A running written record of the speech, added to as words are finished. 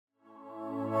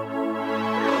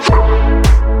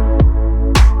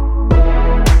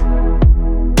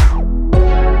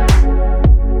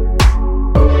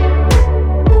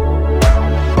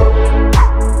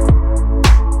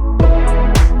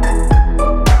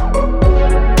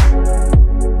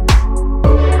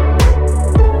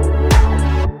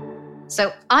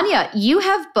So, Anya, you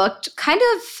have booked kind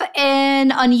of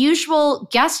an unusual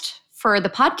guest for the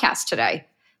podcast today.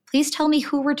 Please tell me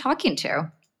who we're talking to.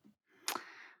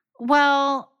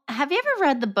 Well, have you ever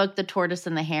read the book The Tortoise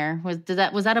and the Hare? Was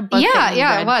that a book that you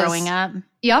read growing up?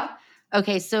 Yep.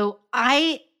 Okay, so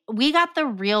we got the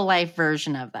real life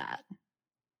version of that.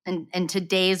 In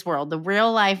today's world, the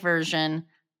real life version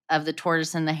of The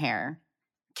Tortoise and the Hare.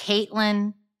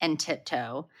 Caitlin and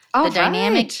Tiptoe, the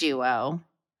dynamic duo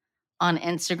on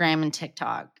Instagram and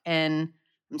TikTok. And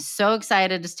I'm so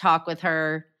excited to talk with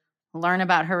her, learn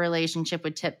about her relationship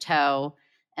with Tiptoe,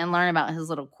 and learn about his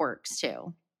little quirks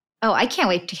too. Oh, I can't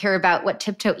wait to hear about what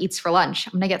Tiptoe eats for lunch.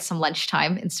 I'm going to get some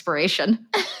lunchtime inspiration.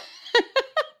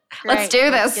 Let's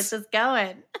do this. Let's get this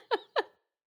going.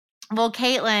 Well,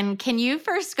 Caitlin, can you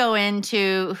first go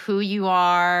into who you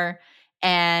are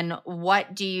and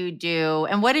what do you do?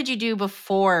 And what did you do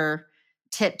before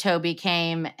Tiptoe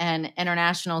became an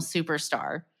international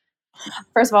superstar?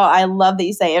 First of all, I love that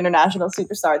you say international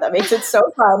superstar. That makes it so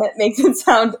fun. It makes it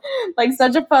sound like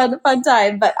such a fun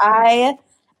time. But I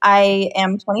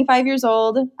am 25 years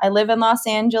old. I live in Los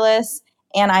Angeles,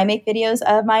 and I make videos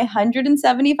of my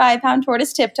 175-pound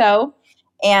tortoise Tiptoe.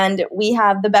 And we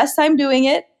have the best time doing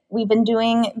it. We've been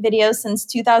doing videos since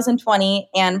 2020.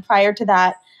 And prior to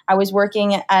that, I was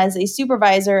working as a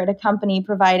supervisor at a company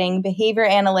providing behavior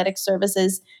analytics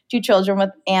services to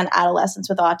children and adolescents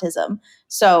with autism.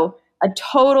 So a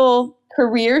total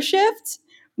career shift,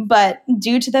 but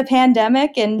due to the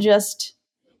pandemic and just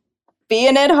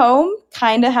being at home,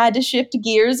 kind of had to shift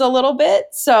gears a little bit.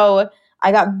 So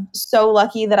I got so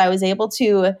lucky that I was able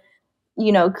to,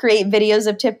 create videos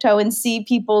of Tiptoe and see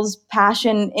people's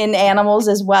passion in animals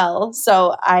as well.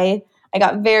 So I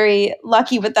got very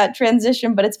lucky with that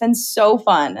transition, but it's been so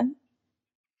fun.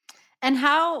 And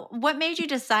what made you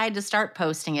decide to start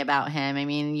posting about him? I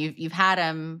mean, you've had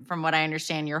him, from what I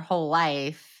understand, your whole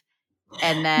life.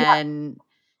 And then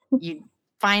you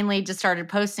finally just started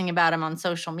posting about him on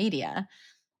social media.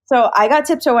 So I got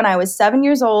Tiptoe when I was 7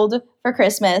 years old for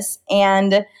Christmas.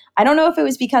 And I don't know if it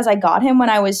was because I got him when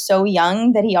I was so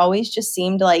young that he always just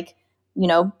seemed like,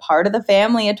 part of the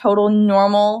family, a total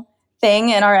normal thing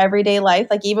in our everyday life.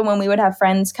 Like even when we would have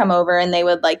friends come over and they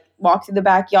would like walk through the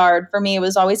backyard, for me it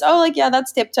was always,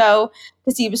 that's Tiptoe,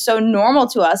 because he was so normal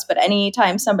to us. But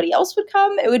anytime somebody else would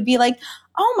come, it would be like,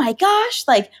 oh my gosh,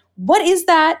 like what is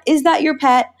that? Is that your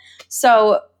pet?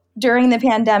 So during the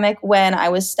pandemic, when I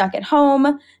was stuck at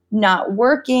home, not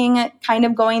working, kind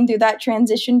of going through that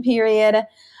transition period,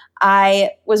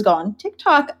 I was on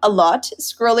TikTok a lot,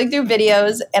 scrolling through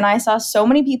videos, and I saw so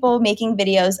many people making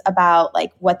videos about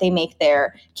like what they make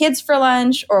their kids for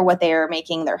lunch or what they are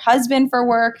making their husband for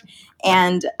work.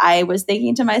 And I was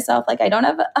thinking to myself, like, I don't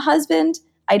have a husband,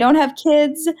 I don't have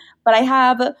kids, but I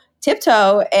have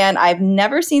Tiptoe, and I've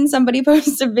never seen somebody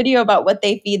post a video about what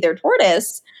they feed their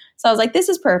tortoise. So I was like, this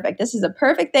is perfect. This is a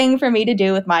perfect thing for me to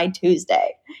do with my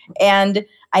Tuesday. And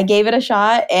I gave it a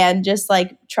shot and just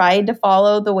like tried to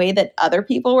follow the way that other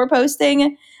people were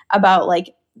posting about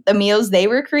like the meals they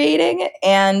were creating.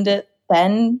 And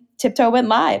then Tiptoe went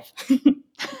live.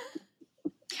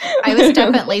 I was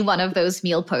definitely one of those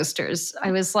meal posters.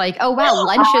 I was like, oh, wow,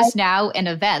 lunch is now an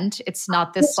event. It's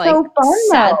not this like so fun,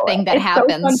 sad thing that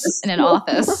happens in an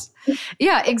office.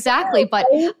 Yeah, exactly. But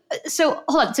so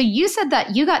hold on. So you said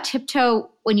that you got Tiptoe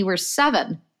when you were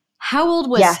 7. How old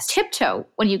was Tiptoe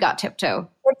when you got Tiptoe?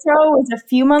 Tiptoe was a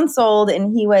few months old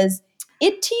and he was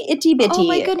itty bitty. Oh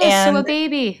my goodness, so a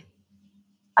baby.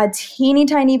 A teeny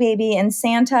tiny baby, and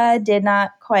Santa did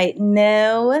not quite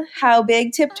know how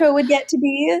big Tiptoe would get to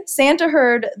be. Santa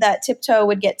heard that Tiptoe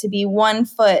would get to be 1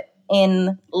 foot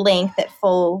in length at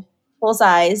full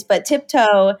size, but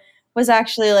Tiptoe was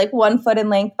actually like 1 foot in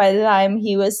length by the time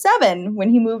he was 7 when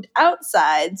he moved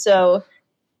outside. So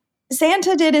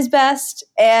Santa did his best,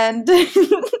 and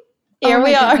here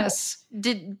we are. Goodness.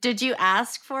 Did you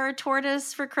ask for a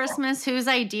tortoise for Christmas? Whose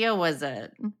idea was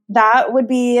it? That would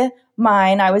be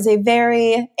mine. I was a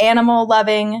very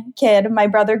animal-loving kid. My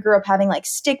brother grew up having like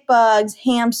stick bugs,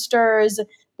 hamsters,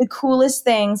 the coolest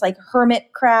things like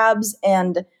hermit crabs,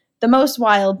 and the most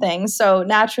wild things. So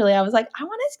naturally, I was like, I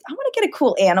want to get a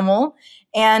cool animal.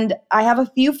 And I have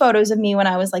a few photos of me when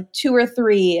I was like 2 or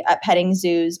 3 at petting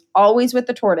zoos, always with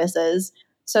the tortoises.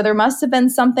 So there must have been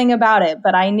something about it,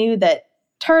 but I knew that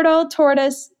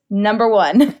tortoise, number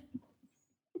 1.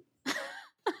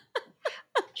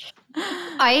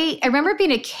 I remember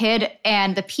being a kid,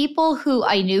 and the people who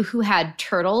I knew who had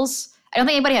turtles, I don't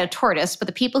think anybody had a tortoise, but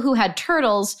the people who had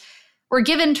turtles were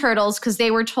given turtles because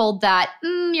they were told that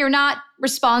you're not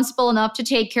responsible enough to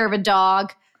take care of a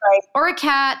dog. Right. Or a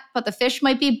cat, but the fish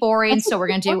might be boring, so we're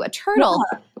going to do a turtle.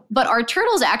 Yeah. But are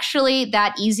turtles actually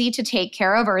that easy to take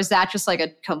care of, or is that just like a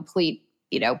complete,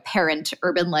 parent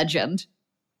urban legend?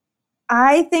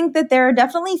 I think that there are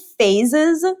definitely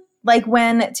phases. Like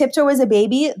when Tiptoe was a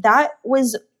baby, that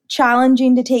was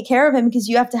challenging to take care of him because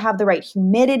you have to have the right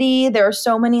humidity. There are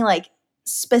so many like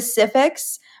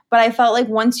specifics, but I felt like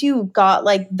once you got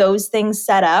like those things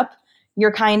set up,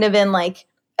 you're kind of in like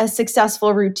a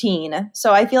successful routine.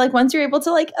 So I feel like once you're able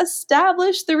to like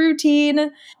establish the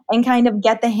routine and kind of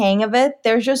get the hang of it,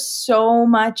 there's just so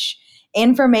much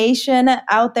information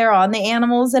out there on the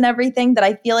animals and everything that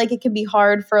I feel like it can be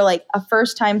hard for like a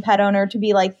first time pet owner to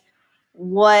be like,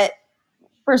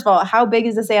 first of all, how big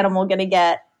is this animal going to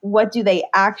get? What do they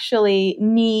actually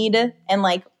need? And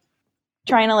like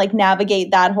trying to like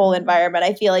navigate that whole environment,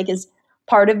 I feel like is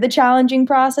part of the challenging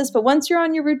process. But once you're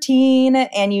on your routine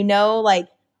and you know like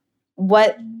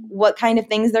what kind of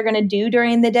things they're going to do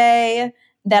during the day,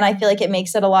 then I feel like it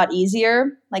makes it a lot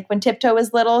easier. Like when Tiptoe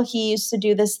was little, he used to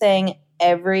do this thing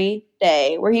every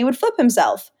day where he would flip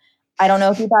himself. I don't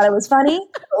know if he thought it was funny,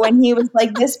 but when he was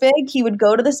like this big, he would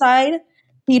go to the side,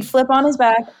 he'd flip on his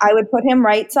back, I would put him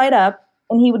right side up,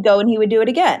 and he would go and he would do it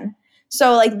again.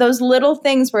 So like those little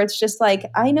things where it's just like,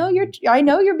 I know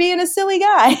you're being a silly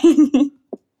guy.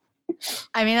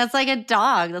 I mean, that's like a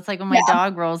dog. That's like when my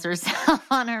dog rolls herself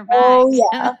on her back. Oh,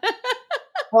 yeah.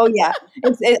 Oh, yeah.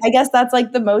 I guess that's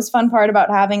like the most fun part about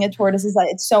having a tortoise is that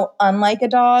it's so unlike a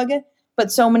dog,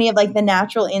 but so many of like the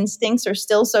natural instincts are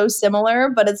still so similar,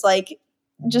 but it's like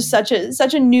just such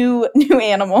a new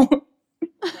animal.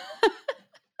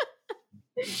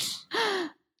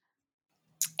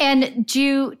 And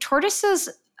do tortoises,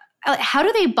 how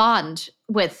do they bond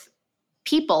with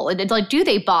people? And like, do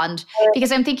they bond?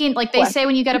 Because I'm thinking, like they say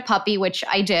when you get a puppy, which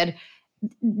I did,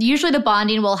 usually the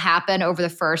bonding will happen over the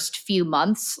first few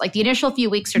months. Like the initial few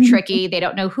weeks are tricky. They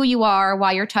don't know who you are,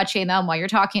 why you're touching them, why you're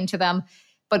talking to them.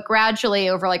 But gradually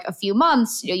over like a few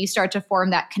months, you start to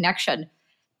form that connection.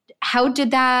 How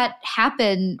did that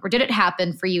happen, or did it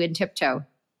happen for you in Tiptoe?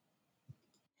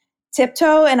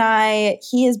 Tiptoe and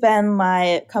he has been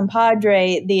my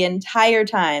compadre the entire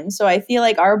time. So I feel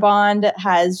like our bond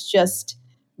has just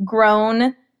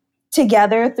grown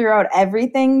together throughout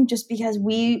everything just because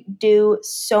we do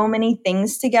so many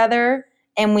things together,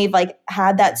 and we've like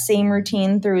had that same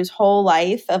routine through his whole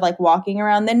life of like walking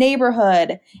around the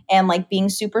neighborhood and like being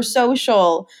super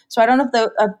social. So I don't know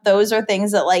if those are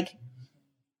things that like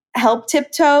help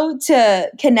Tiptoe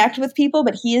to connect with people,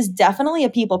 but he is definitely a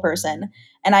people person.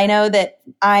 And I know that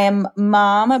I am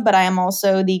mom, but I am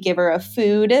also the giver of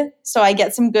food. So I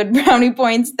get some good brownie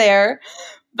points there.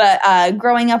 But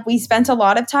growing up, we spent a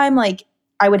lot of time, like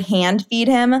I would hand feed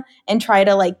him and try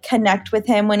to like connect with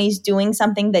him when he's doing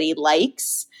something that he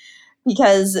likes,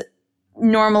 because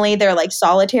normally they're like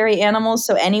solitary animals.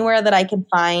 So anywhere that I can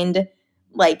find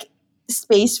like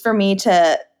space for me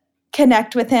to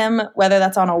connect with him, whether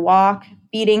that's on a walk,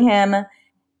 feeding him,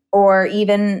 or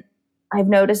even I've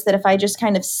noticed that if I just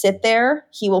kind of sit there,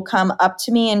 he will come up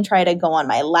to me and try to go on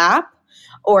my lap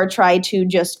or try to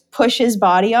just push his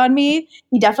body on me.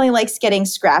 He definitely likes getting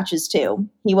scratches too.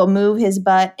 He will move his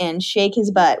butt and shake his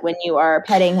butt when you are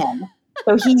petting him.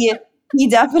 So he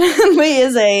definitely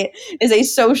is a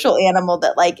social animal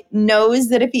that like knows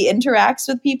that if he interacts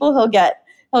with people,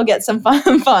 he'll get some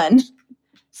fun.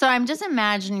 So I'm just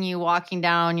imagining you walking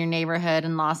down your neighborhood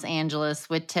in Los Angeles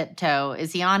with Tiptoe.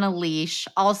 Is he on a leash?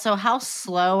 Also, how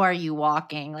slow are you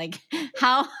walking? Like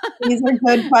how These are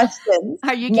good questions.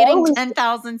 Are you getting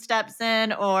 10,000 steps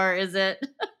in, or is it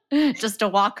just a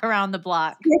walk around the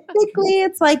block? Typically,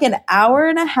 it's like an hour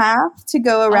and a half to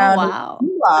go around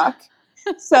the block.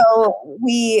 So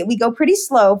we go pretty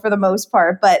slow for the most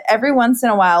part, but every once in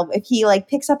a while, if he like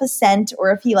picks up a scent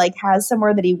or if he like has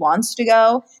somewhere that he wants to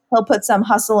go, he'll put some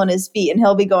hustle in his feet and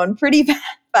he'll be going pretty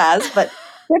fast, but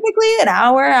typically an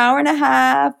hour and a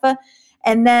half.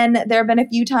 And then there have been a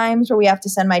few times where we have to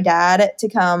send my dad to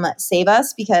come save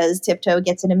us because Tiptoe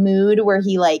gets in a mood where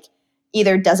he like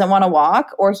either doesn't want to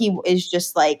walk or he is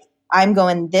just like, I'm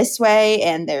going this way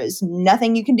and there's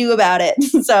nothing you can do about it.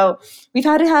 So we've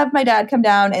had to have my dad come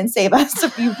down and save us a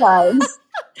few times.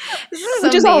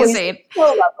 This is amazing. So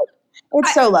lovely.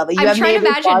 It's so lovely. I'm trying to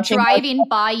imagine driving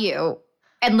by you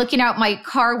and looking out my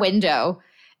car window.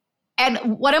 And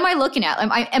what am I looking at?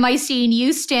 Am I seeing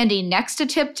you standing next to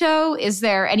Tiptoe? Is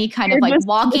there any kind of like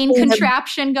walking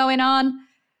contraption going on?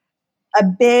 A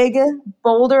big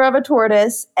boulder of a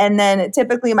tortoise. And then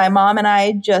typically my mom and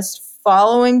I just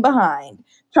following behind,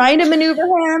 trying to maneuver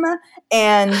him.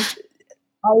 And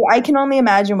I can only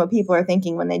imagine what people are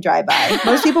thinking when they drive by.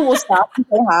 Most people will stop and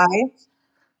say hi.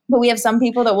 But we have some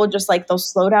people that will just like, they'll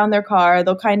slow down their car,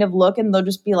 they'll kind of look and they'll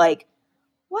just be like,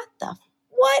 what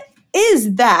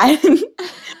is that?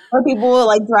 Or people will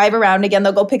like drive around again,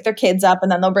 they'll go pick their kids up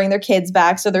and then they'll bring their kids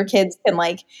back so their kids can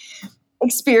like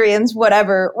experience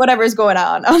whatever's going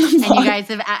on the block. And you guys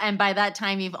have, and by that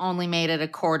time you've only made it a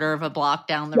quarter of a block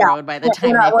down the road by the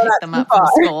time they pick them up from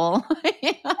school.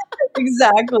 Yeah.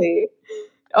 Exactly.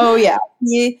 Oh yeah.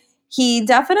 He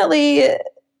definitely,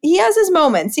 he has his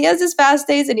moments. He has his fast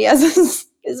days and he has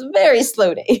his very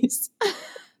slow days.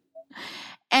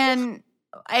 And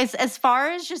as far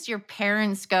as just your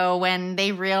parents go, when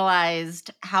they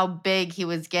realized how big he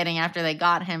was getting after they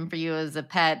got him for you as a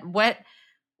pet, what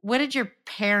did your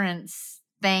parents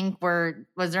think?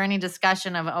 Was there any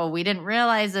discussion of, oh, we didn't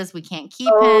realize this, we can't keep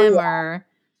him? Yeah. Or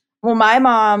well, my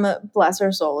mom, bless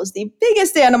her soul, is the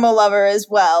biggest animal lover as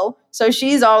well. So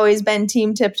she's always been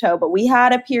Team Tiptoe. But we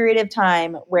had a period of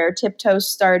time where Tiptoe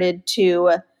started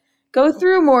to go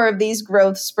through more of these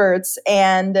growth spurts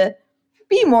and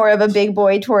be more of a big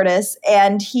boy tortoise.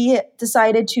 And he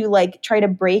decided to like try to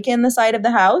break in the side of the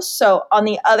house. So on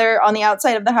the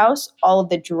outside of the house, all of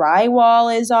the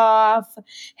drywall is off.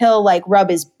 He'll like rub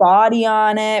his body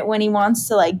on it when he wants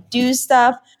to like do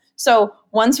stuff. So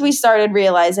once we started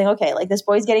realizing, okay, like this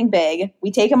boy's getting big,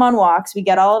 we take him on walks, we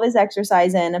get all of his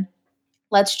exercise in.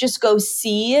 Let's just go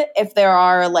see if there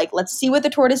are like, let's see what the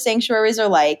tortoise sanctuaries are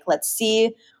like. Let's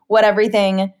see what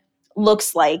everything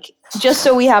looks like, just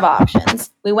so we have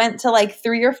options. We went to like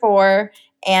 3 or 4,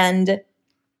 and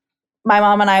my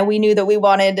mom and I, we knew that we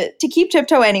wanted to keep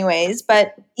Tiptoe anyways,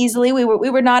 but easily we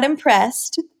were not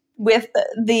impressed with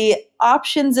the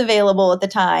options available at the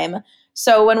time.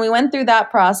 So when we went through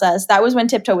that process, that was when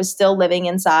Tiptoe was still living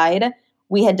inside.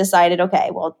 We had decided, okay,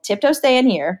 well, Tiptoe's staying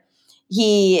here.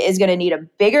 He is going to need a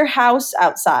bigger house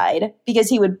outside because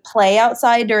he would play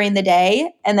outside during the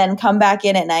day and then come back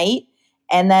in at night.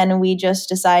 And then we just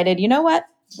decided, you know what?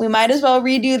 We might as well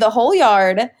redo the whole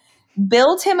yard,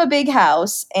 build him a big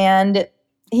house, and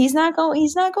he's not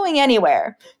going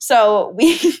anywhere. So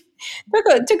we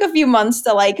took a few months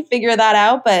to like figure that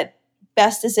out, but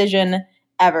best decision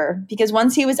ever, because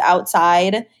once he was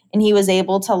outside and he was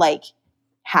able to like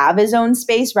have his own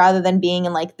space rather than being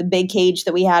in like the big cage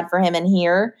that we had for him in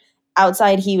here,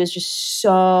 outside he was just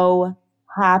so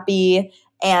happy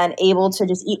and able to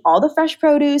just eat all the fresh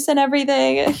produce and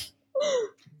everything.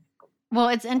 Well,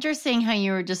 it's interesting how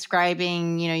you were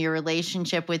describing, your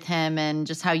relationship with him and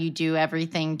just how you do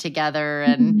everything together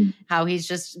and how he's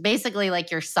just basically like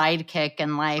your sidekick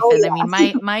in life. Oh, and yeah.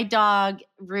 I mean, my dog,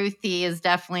 Ruthie, is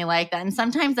definitely like that. And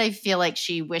sometimes I feel like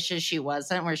she wishes she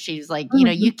wasn't, where she's like,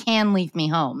 you can leave me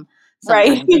home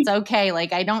sometimes. Right. It's okay.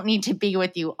 Like, I don't need to be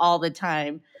with you all the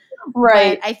time.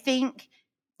 Right. But I think,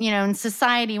 in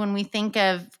society, when we think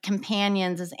of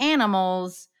companions as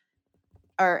animals,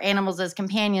 or animals as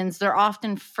companions, they're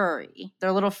often furry.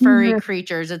 They're little furry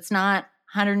creatures. It's not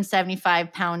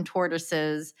 175-pound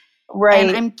tortoises. Right.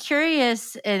 And I'm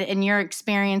curious, in your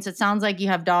experience, it sounds like you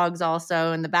have dogs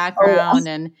also in the background.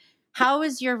 And how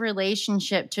is your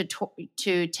relationship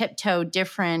to Tiptoe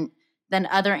different than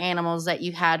other animals that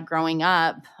you had growing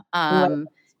up in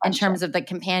terms of the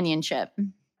companionship?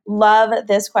 Love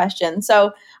this question.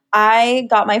 So I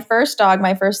got my first dog,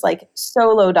 my first like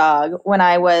solo dog, when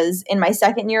I was in my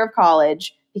 2nd year of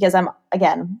college, because I'm,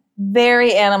 again,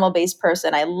 very animal-based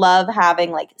person. I love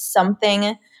having like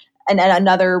something and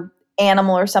another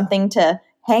animal or something to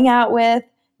hang out with,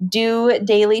 do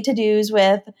daily to-dos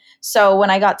with. So when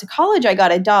I got to college, I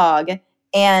got a dog,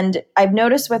 and I've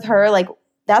noticed with her, like,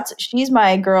 she's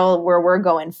my girl where we're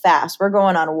going fast. We're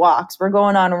going on walks. We're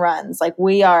going on runs. Like,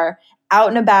 we are out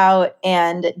and about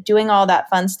and doing all that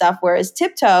fun stuff. Whereas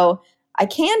Tiptoe, I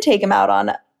can take him out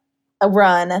on a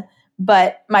run,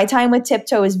 but my time with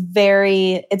Tiptoe is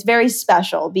very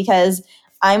special because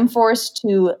I'm forced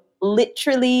to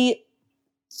literally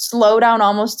slow down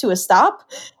almost to a stop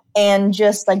and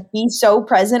just like be so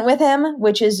present with him,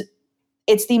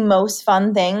 it's the most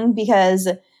fun thing, because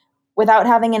without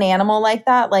having an animal like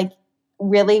that, like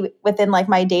really within like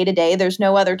my day to day, there's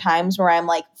no other times where I'm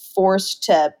like forced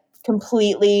to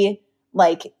completely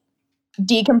like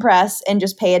decompress and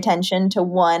just pay attention to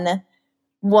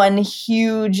one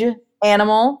huge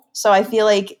animal. So I feel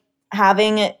like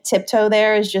having Tiptoe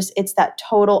there is just, it's that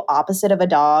total opposite of a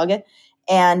dog,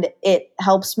 and it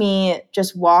helps me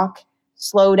just walk,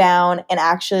 slow down, and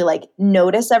actually like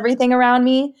notice everything around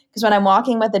me. Because when I'm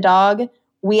walking with a dog,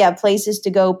 we have places to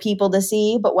go, people to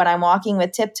see. But when I'm walking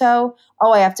with Tiptoe,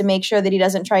 I have to make sure that he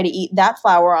doesn't try to eat that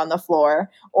flower on the floor.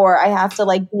 Or I have to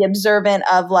like be observant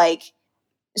of like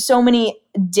so many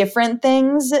different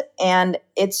things, and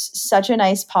it's such a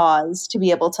nice pause to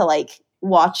be able to like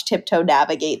watch Tiptoe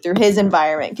navigate through his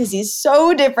environment because he's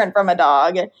so different from a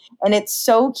dog, and it's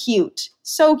so cute.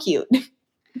 So cute.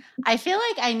 I feel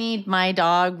like I need my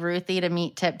dog Ruthie to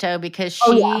meet Tiptoe because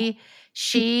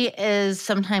she is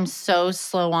sometimes so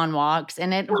slow on walks,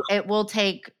 and it will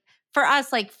take for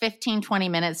us like 15 20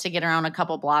 minutes to get around a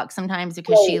couple blocks sometimes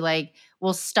because she like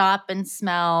will stop and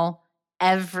smell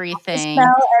everything.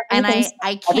 And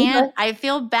I can't, I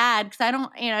feel bad because I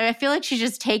don't, I feel like she's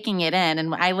just taking it in.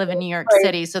 And I live in New York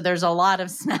City, so there's a lot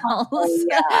of smells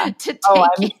to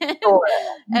take in. Sure.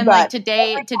 And like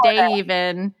today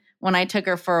even when I took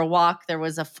her for a walk, there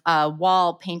was a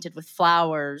wall painted with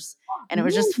flowers. And it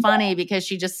was just funny because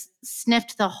she just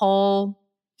sniffed the whole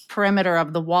perimeter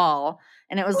of the wall.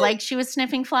 And it was like she was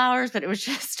sniffing flowers, but it was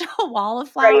just a wall of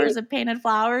flowers and painted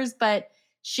flowers. But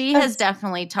she has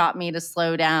definitely taught me to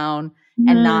slow down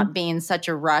and not be in such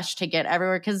a rush to get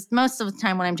everywhere. Because most of the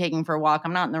time when I'm taking for a walk,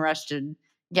 I'm not in the rush to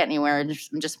get anywhere.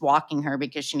 I'm just walking her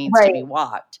because she needs to be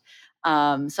walked.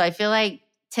 So I feel like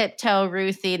Tiptoe,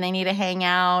 Ruthie, they need to hang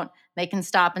out. They can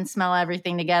stop and smell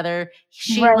everything together.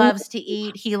 She loves to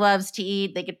eat. He loves to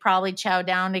eat. They could probably chow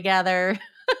down together.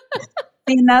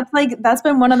 And that's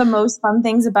been one of the most fun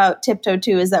things about Tiptoe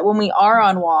too, is that when we are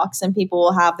on walks and people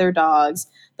will have their dogs,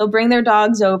 they'll bring their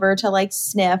dogs over to like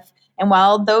sniff. And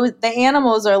while the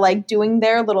animals are like doing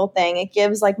their little thing, it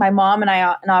gives like my mom and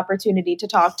I an opportunity to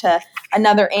talk to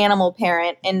another animal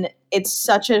parent. And it's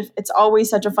always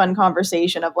such a fun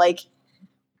conversation of like,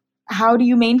 how do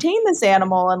you maintain this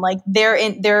animal? And like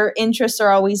their interests are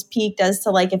always piqued as to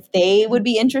like if they would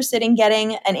be interested in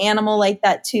getting an animal like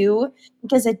that too,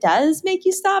 because it does make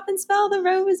you stop and smell the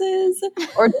roses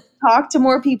or talk to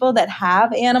more people that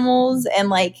have animals and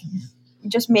like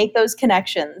just make those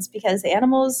connections, because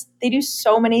animals, they do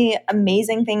so many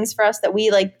amazing things for us that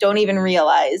we like don't even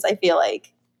realize. I feel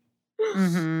like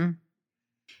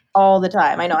all the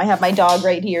time. I know I have my dog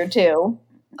right here too.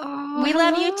 Oh, we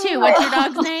love you too. What's your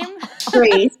dog's name?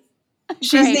 Grace.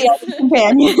 She's the other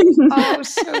companion. Oh,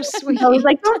 so sweet. I was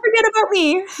like, don't forget about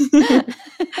me.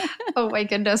 Oh my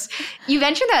goodness. You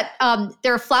mentioned that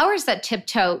there are flowers that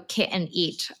Tiptoe can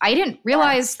eat. I didn't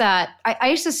realize that.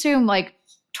 I just assumed like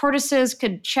tortoises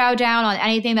could chow down on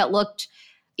anything that looked,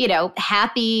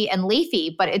 happy and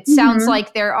leafy, but it sounds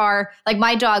like there are, like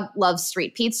my dog loves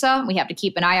street pizza. We have to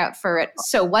keep an eye out for it.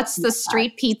 So what's the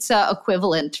street pizza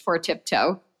equivalent for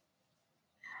Tiptoe?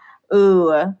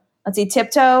 Ooh, let's see.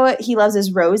 Tiptoe, he loves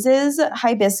his roses,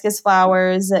 hibiscus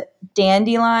flowers,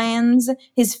 dandelions.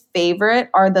 His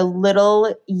favorite are the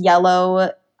little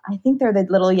yellow, I think they're the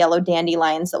little yellow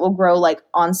dandelions that will grow like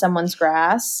on someone's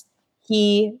grass.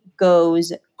 He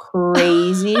goes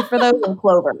crazy for those, and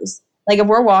clovers. Like if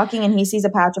we're walking and he sees a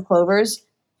patch of clovers,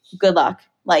 good luck.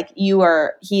 Like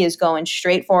he is going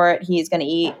straight for it. He is going to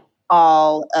eat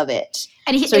all of it.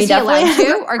 And is he allowed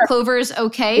to? Are clovers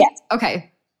okay? Yes.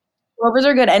 Okay. Clovers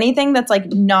are good. Anything that's like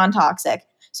non-toxic.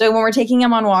 So when we're taking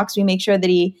him on walks, we make sure that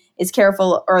he is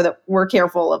careful, or that we're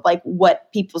careful of like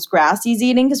what people's grass he's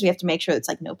eating, because we have to make sure it's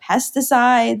like no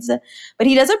pesticides. But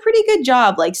he does a pretty good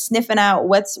job like sniffing out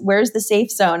where's the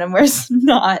safe zone and where's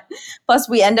not. Plus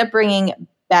we end up bringing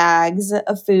bags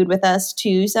of food with us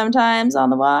too sometimes on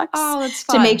the walks. Oh, that's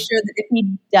fun. To make sure that if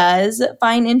he does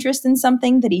find interest in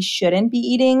something that he shouldn't be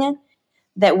eating,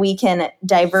 that we can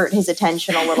divert his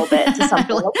attention a little bit to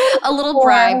something a little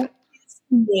bribe.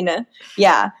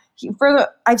 Yeah.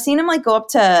 I've seen him like go up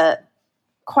to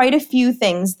quite a few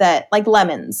things that, like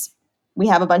lemons. We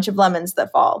have a bunch of lemons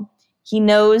that fall. He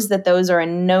knows that those are a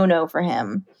no-no for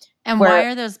him. And why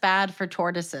are those bad for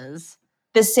tortoises?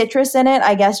 The citrus in it,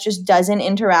 I guess, just doesn't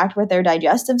interact with their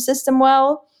digestive system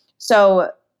well.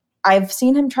 So I've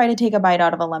seen him try to take a bite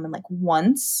out of a lemon like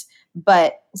once,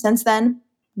 but since then,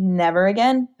 never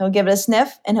again. He'll give it a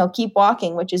sniff and he'll keep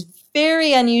walking, which is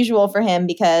very unusual for him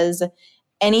because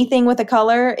anything with a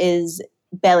color is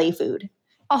belly food.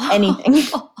 Oh. Anything.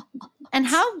 And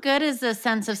how good is the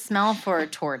sense of smell for a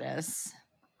tortoise?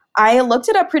 I looked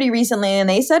it up pretty recently and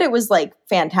they said it was like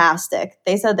fantastic.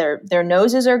 They said their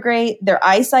noses are great. Their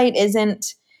eyesight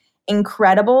isn't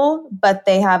incredible, but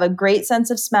they have a great sense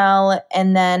of smell,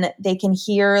 and then they can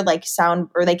hear like sound,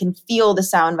 or they can feel the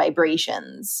sound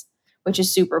vibrations, which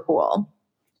is super cool.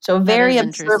 So very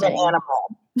observant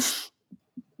animal.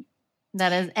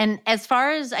 That is. And as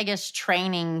far as, I guess,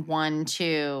 training one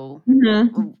to,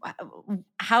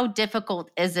 how difficult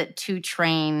is it to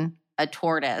train a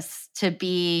tortoise to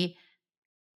be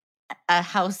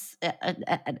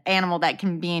an animal that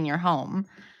can be in your home?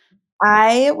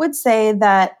 I would say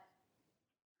that,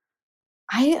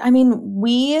 I mean,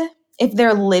 if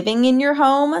they're living in your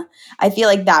home, I feel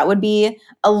like that would be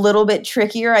a little bit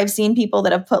trickier. I've seen people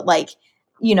that have put like,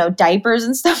 diapers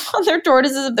and stuff on their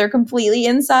tortoises if they're completely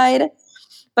inside.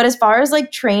 But as far as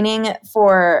like training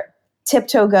for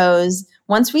Tiptoe goes,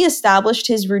 once we established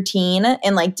his routine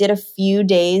and like did a few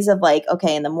days of like,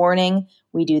 okay, in the morning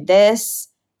we do this,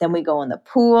 then we go in the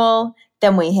pool,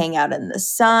 then we hang out in the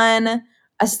sun,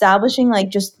 establishing like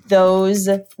just those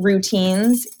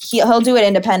routines, he'll do it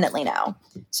independently now.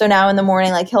 So now in the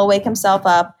morning, like he'll wake himself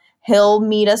up, he'll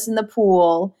meet us in the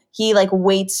pool. He like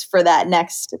waits for that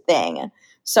next thing.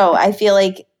 So I feel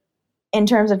like in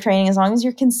terms of training, as long as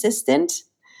you're consistent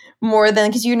more than,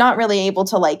 because you're not really able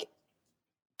to like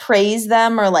praise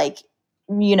them or like,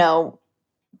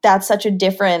 that's such a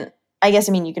different,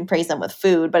 you can praise them with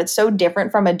food, but it's so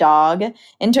different from a dog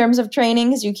in terms of training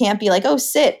because you can't be like, oh,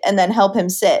 sit and then help him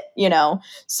sit,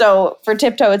 So for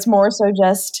Tiptoe, it's more so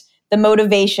just the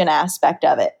motivation aspect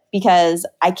of it because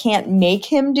I can't make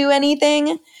him do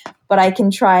anything, but I can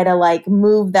try to like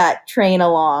move that train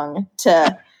along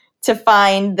to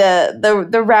find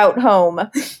the route home.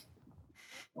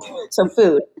 So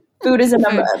food is a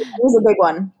big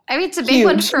one. It's a big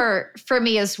one for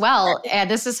me as well. And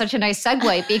this is such a nice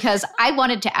segue because I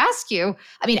wanted to ask you,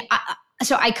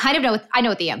 I kind of know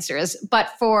what the answer is,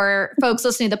 but for folks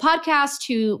listening to the podcast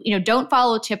who, don't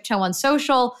follow Tiptoe on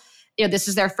social, this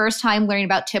is their first time learning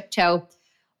about Tiptoe.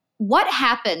 What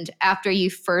happened after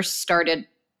you first started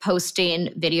posting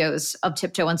videos of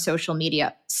Tiptoe on social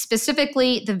media,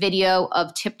 specifically the video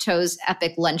of Tiptoe's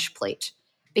epic lunch plate?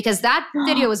 Because that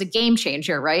video was a game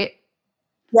changer, right?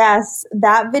 Yes,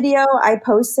 that video, I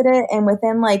posted it and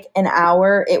within like an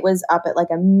hour, it was up at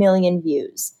like 1 million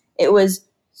views. It was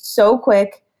so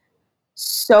quick,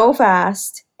 so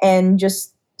fast, and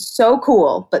just so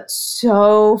cool, but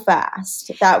so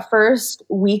fast. That first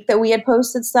week that we had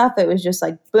posted stuff, it was just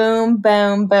like boom,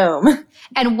 boom, boom.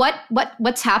 And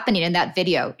what's happening in that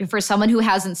video for someone who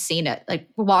hasn't seen it? Like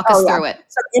walk us through it.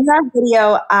 So in that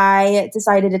video, I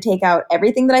decided to take out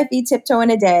everything that I feed Tiptoe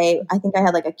in a day. I think I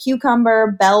had like a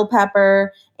cucumber, bell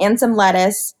pepper, and some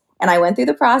lettuce. And I went through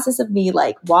the process of me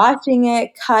like washing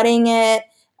it, cutting it,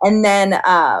 and then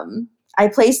I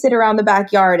placed it around the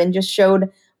backyard and just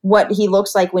showed what he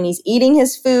looks like when he's eating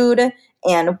his food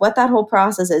and what that whole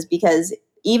process is. Because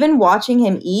even watching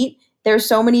him eat, there's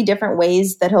so many different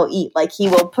ways that he'll eat. Like he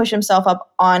will push himself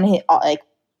up on his, like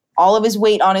all of his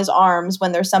weight on his arms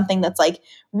when there's something that's like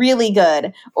really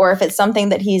good. Or if it's something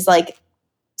that he's like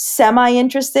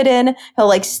semi-interested in, he'll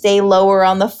like stay lower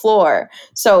on the floor.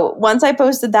 So once I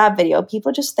posted that video,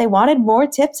 people they wanted more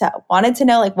Tiptoe, wanted to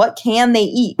know like what can they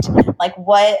eat? Like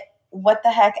what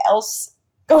the heck else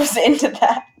goes into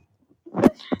that?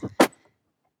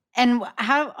 And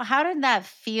how did that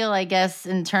feel, I guess,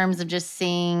 in terms of just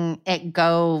seeing it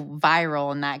go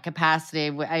viral in that capacity?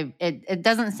 It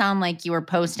doesn't sound like you were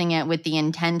posting it with the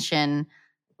intention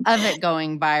of it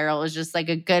going viral. It was just like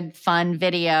a good, fun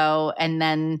video. And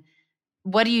then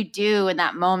what do you do in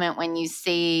that moment when you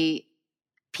see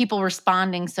people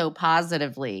responding so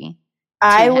positively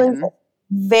to him? Was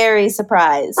very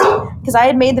surprised because I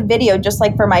had made the video just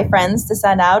like for my friends to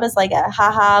send out as like a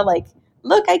haha, like,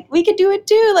 look, we could do it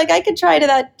too. Like I could try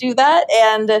to do that.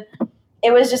 And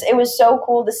it was so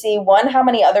cool to see how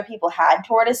many other people had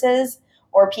tortoises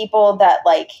or people that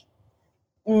like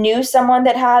knew someone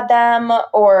that had them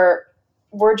or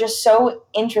were just so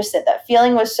interested. That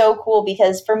feeling was so cool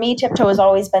because for me, Tiptoe has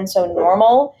always been so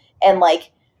normal and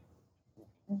like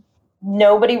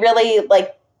nobody really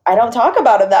like, I don't talk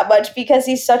about him that much because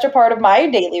he's such a part of my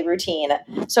daily routine.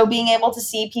 So being able to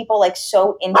see people like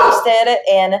so interested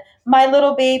in my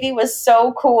little baby was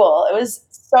so cool. It was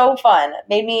so fun. It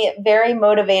made me very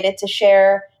motivated to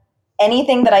share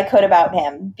anything that I could about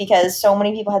him because so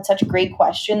many people had such great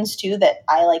questions too that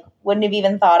I like wouldn't have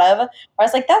even thought of. I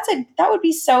was like, that would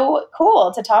be so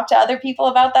cool to talk to other people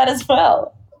about that as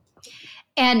well.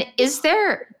 And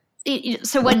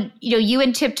so when you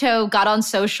and Tiptoe got on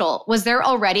social, was there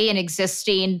already an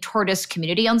existing tortoise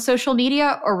community on social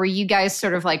media, or were you guys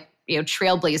sort of like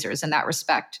trailblazers in that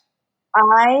respect?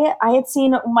 I had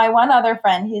seen my one other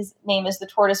friend. His name is the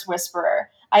Tortoise Whisperer.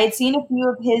 I had seen a few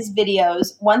of his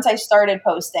videos once I started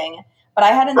posting, but I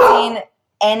hadn't seen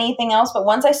anything else. But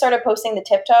once I started posting the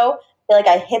Tiptoe, I feel like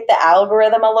I hit the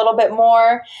algorithm a little bit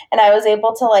more, and I was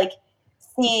able to like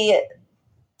see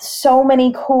so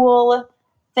many cool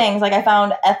things. Like I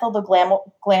found Ethel the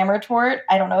glamour tort.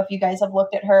 I don't know if you guys have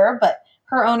looked at her, but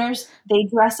her owners, they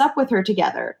dress up with her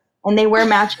together and they wear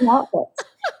matching outfits.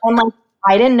 And like,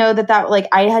 I didn't know that like,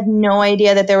 I had no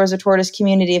idea that there was a tortoise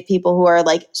community of people who are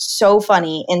like so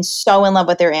funny and so in love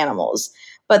with their animals.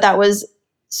 But that was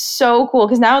so cool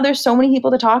because now there's so many people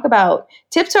to talk about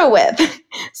Tiptoe with.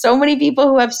 So many people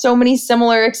who have so many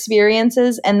similar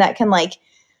experiences and that can like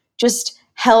just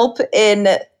help in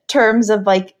terms of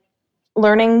like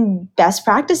learning best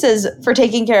practices for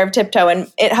taking care of Tiptoe.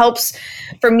 And it helps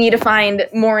for me to find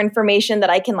more information that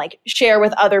I can like share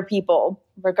with other people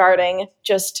regarding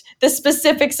just the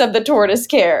specifics of the tortoise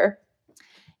care.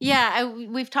 Yeah,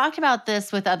 we've talked about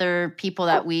this with other people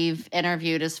that we've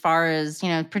interviewed as far as,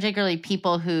 particularly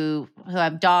people who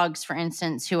have dogs, for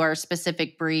instance, who are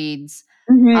specific breeds.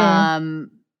 Mm-hmm.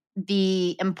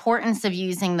 The importance of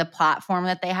using the platform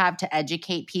that they have to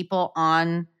educate people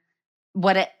on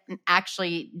what it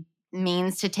actually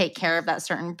means to take care of that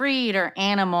certain breed or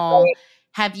animal. Right.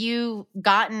 Have you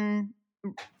gotten,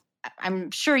 I'm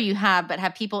sure you have, but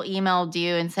have people emailed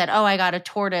you and said, oh, I got a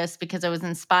tortoise because I was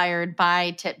inspired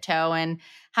by Tiptoe? And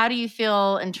how do you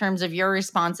feel in terms of your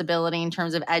responsibility, in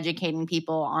terms of educating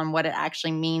people on what it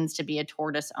actually means to be a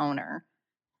tortoise owner?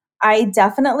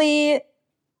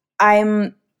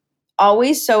 I'm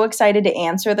always so excited to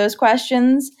answer those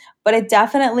questions, but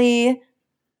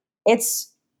it's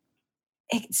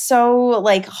so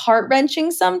like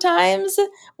heart-wrenching sometimes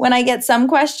when I get some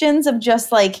questions of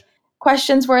just like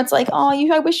questions where it's like, oh,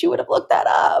 I wish you would have looked that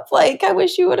up. Like, I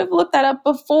wish you would have looked that up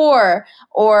before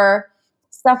or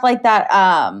stuff like that.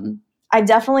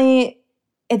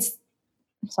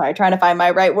 Trying to find my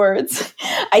right words.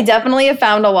 I definitely have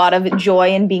found a lot of joy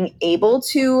in being able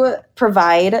to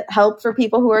provide help for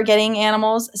people who are getting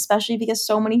animals, especially because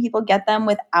so many people get them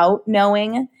without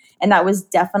knowing. And that was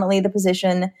definitely the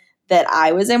position that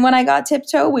I was in when I got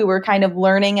Tiptoe. We were kind of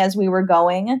learning as we were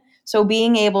going. So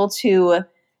being able to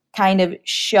kind of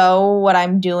show what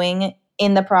I'm doing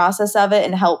in the process of it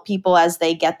and help people as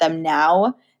they get them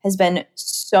now has been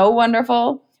so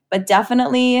wonderful, but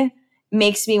definitely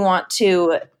makes me want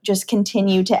to just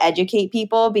continue to educate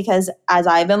people because as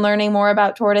I've been learning more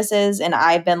about tortoises and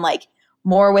I've been like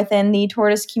more within the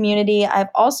tortoise community, I've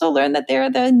also learned that they're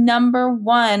the number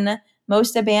one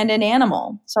most abandoned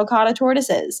animal, sulcata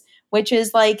tortoises, which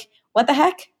is like, what the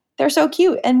heck? They're so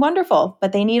cute and wonderful,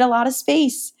 but they need a lot of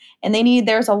space and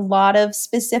there's a lot of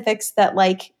specifics that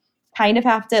like kind of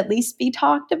have to at least be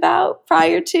talked about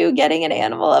prior to getting an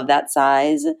animal of that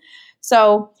size.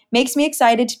 So makes me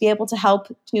excited to be able to help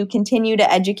to continue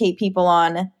to educate people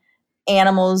on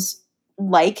animals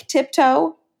like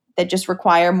Tiptoe that just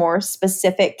require more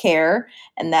specific care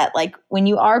and that like when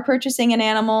you are purchasing an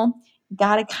animal, you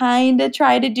gotta kind of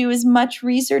try to do as much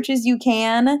research as you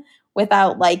can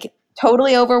without like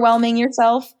totally overwhelming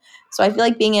yourself. So I feel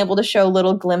like being able to show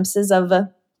little glimpses of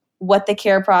what the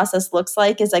care process looks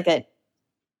like is like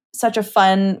such a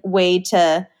fun way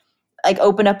to like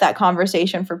open up that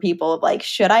conversation for people of like,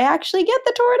 should I actually get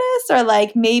the tortoise? Or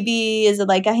like, maybe is it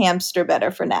like a hamster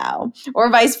better for now? Or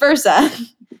vice versa.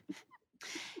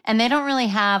 And they don't really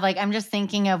have, like, I'm just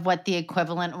thinking of what the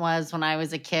equivalent was when I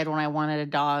was a kid, when I wanted a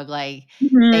dog. Like,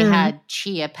 they had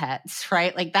chia pets,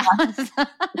 right? Like, that was,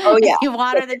 oh, yeah. If you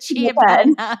water the chia pet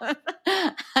enough,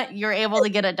 you're able to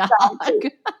get a dog.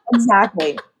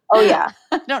 Exactly. Oh, yeah.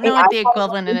 I don't know what the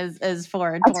equivalent is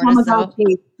for a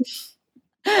tortoise.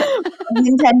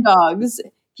 And 10 dogs.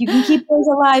 If you can keep those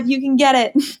alive, you can get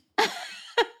it.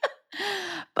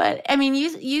 But I mean,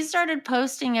 you started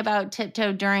posting about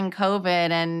Tiptoe during COVID,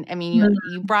 and I mean,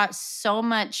 you brought so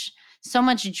much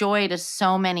joy to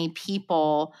so many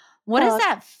people. What does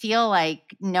that feel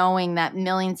like, knowing that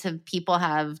millions of people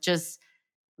have just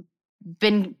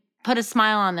been put a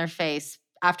smile on their face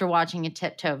after watching a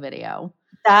Tiptoe video?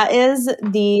 That is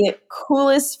the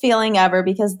coolest feeling ever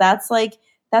because that's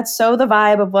so the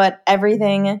vibe of what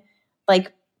everything,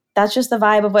 like, that's just the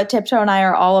vibe of what Tiptoe and I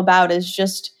are all about, is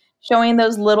just showing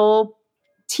those little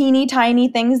teeny tiny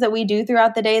things that we do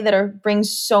throughout the day that brings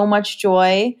so much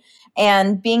joy,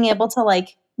 and being able to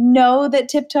like know that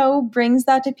Tiptoe brings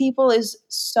that to people is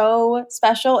so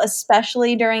special,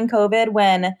 especially during COVID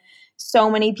when so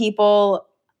many people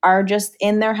are just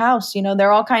in their house.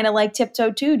 They're all kind of like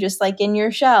Tiptoe too, just like in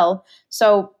your shell.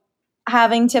 So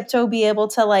having Tiptoe be able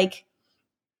to like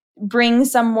bring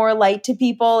some more light to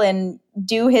people and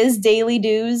do his daily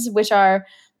dues, which are,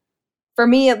 for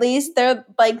me at least, they're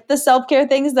like the self-care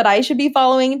things that I should be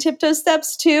following Tiptoe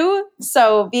steps too.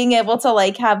 So being able to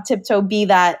like have Tiptoe be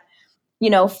that,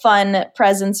 fun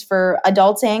presence for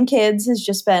adults and kids has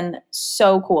just been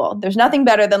so cool. There's nothing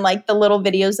better than like the little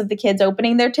videos of the kids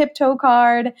opening their Tiptoe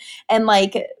card and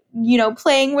like,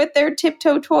 playing with their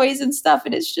Tiptoe toys and stuff.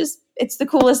 And it's the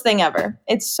coolest thing ever.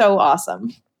 It's so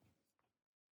awesome.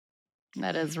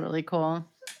 That is really cool.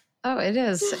 Oh, it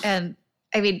is. And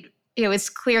I mean, it's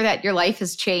clear that your life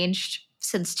has changed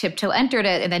since Tiptoe entered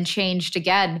it and then changed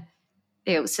again,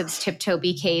 since Tiptoe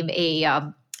became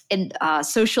a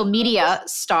social media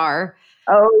star.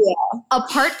 Oh yeah.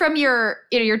 Apart from your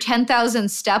 10,000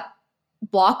 step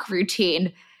walk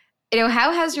routine,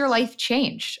 how has your life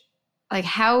changed? Like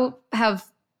how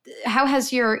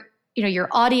has your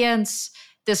audience,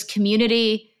 this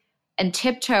community, and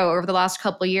Tiptoe over the last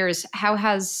couple of years, how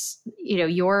has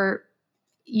your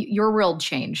world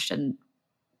changed, and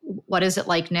what is it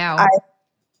like now?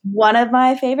 One of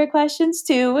my favorite questions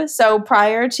too. So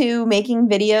prior to making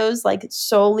videos like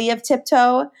solely of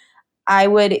Tiptoe, I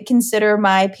would consider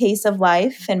my pace of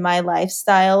life and my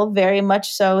lifestyle very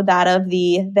much so that of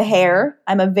the Hare.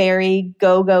 I'm a very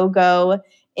go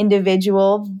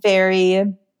individual.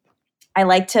 I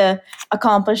like to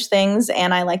accomplish things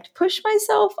and I like to push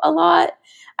myself a lot.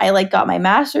 I got my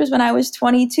master's when I was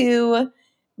 22,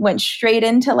 went straight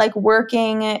into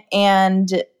working,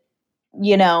 and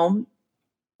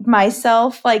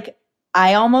myself,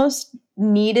 I almost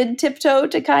needed Tiptoe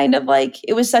to kind of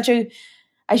it was such a,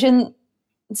 I shouldn't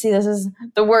see, this is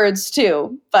the words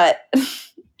too, but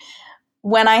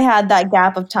when I had that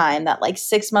gap of time, that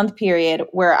 6-month period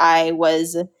where I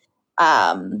was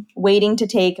waiting to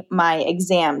take my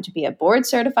exam to be a board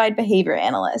certified behavior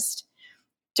analyst,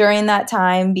 during that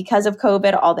time, because of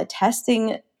COVID, all the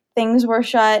testing things were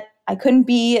shut. I couldn't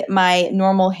be my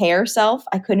normal Hare self.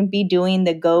 I couldn't be doing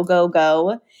the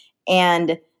go.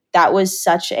 And that was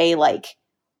such a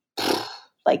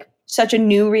such a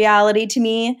new reality to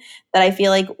me that I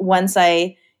feel like once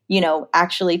I,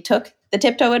 actually took the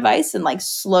Tiptoe advice and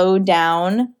slowed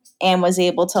down and was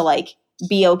able to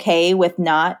be okay with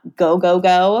not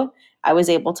go, I was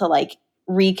able to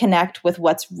reconnect with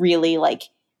what's really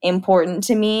important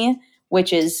to me,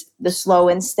 which is the slow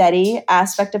and steady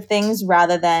aspect of things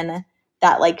rather than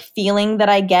that feeling that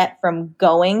I get from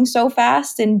going so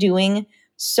fast and doing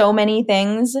so many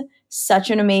things. Such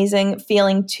an amazing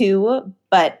feeling too.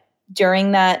 But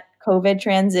during that COVID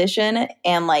transition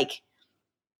and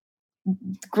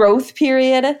growth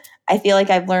period, I feel like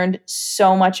I've learned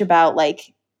so much about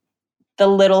the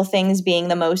little things being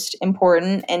the most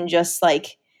important, and just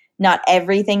not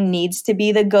everything needs to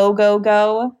be the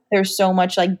go. There's so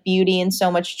much beauty and so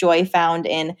much joy found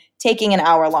in taking an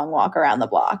hour-long walk around the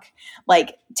block,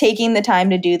 taking the time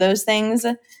to do those things.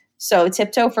 So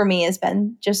Tiptoe for me has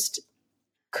been just,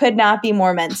 could not be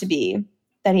more meant to be,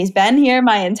 that he's been here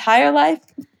my entire life.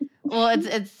 Well,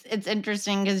 it's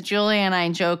interesting because Julia and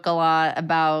I joke a lot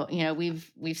about,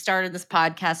 we've started this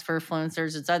podcast for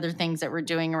influencers. It's other things that we're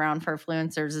doing around for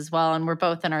influencers as well. And we're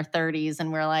both in our 30s,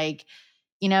 and we're like,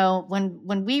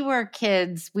 when we were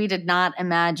kids, we did not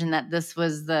imagine that this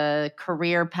was the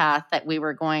career path that we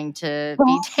were going to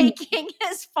be taking,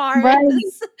 as far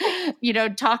as,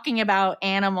 talking about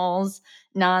animals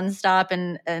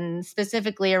nonstop, and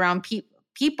specifically around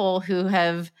people who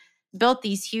have built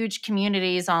these huge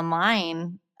communities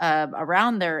online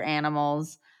around their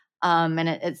animals. And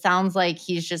it sounds like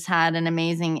he's just had an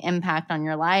amazing impact on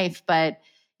your life. But,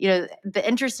 the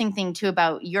interesting thing too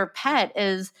about your pet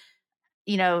is,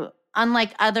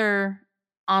 unlike other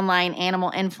online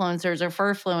animal influencers or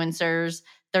furfluencers,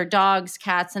 they're dogs,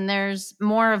 cats, and there's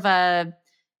more of a,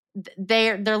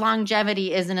 their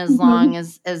longevity isn't as long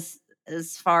as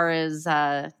far as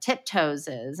Tiptoe's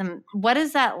is. And what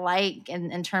is that like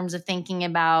in terms of thinking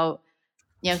about,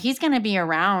 he's going to be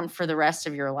around for the rest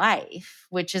of your life,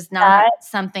 which is not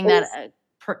something that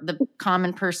the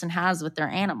common person has with their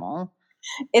animal.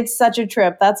 It's such a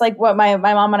trip. That's what my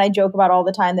mom and I joke about all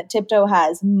the time, that Tiptoe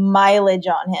has mileage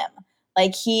on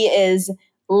him. He is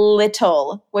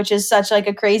little, which is such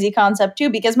a crazy concept too,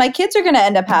 because my kids are going to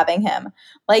end up having him.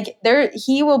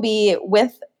 He will be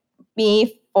with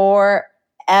me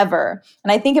forever.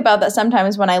 And I think about that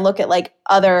sometimes when I look at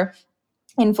other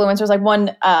influencers,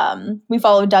 one we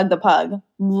follow Doug the Pug,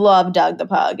 love Doug the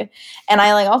Pug, and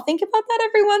I'll think about that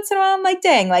every once in a while. I'm like,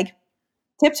 dang,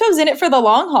 Tiptoe's in it for the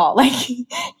long haul. He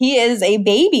is a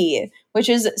baby, which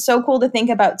is so cool to think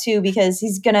about too, because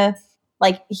he's gonna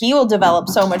he will develop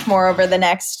so much more over the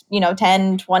next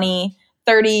 10, 20,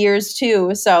 30 years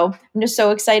too. So I'm just so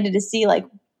excited to see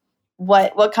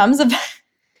what comes of it.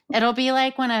 It'll be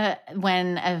like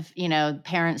when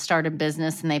parents start a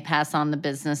business and they pass on the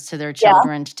business to their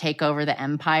children to take over the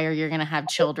empire. You're going to have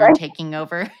children taking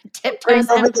over Tiptoe's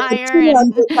empire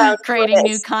and creating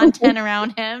new content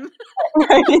around him.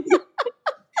 Right.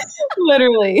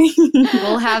 Literally.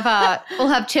 We'll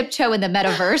have Tiptoe in the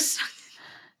metaverse.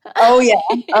 Oh yeah.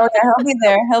 He'll be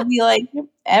there. He'll be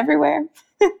everywhere.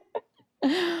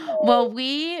 Well,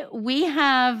 we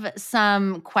have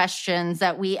some questions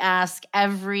that we ask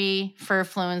every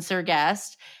Furfluencer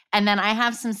guest, And then I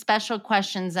have some special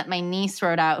questions that my niece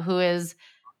wrote out,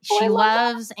 she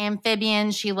loves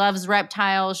amphibians. She loves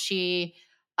reptiles. She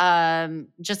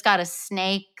just got a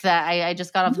snake that I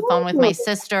just got off the phone with my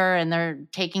sister, and they're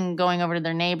going over to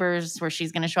their neighbors where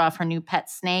she's going to show off her new pet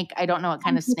snake. I don't know what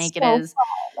kind of snake it is.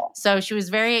 So she was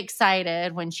very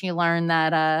excited when she learned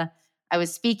that I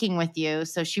was speaking with you.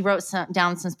 So she wrote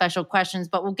down some special questions,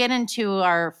 but we'll get into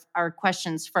our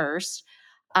questions first.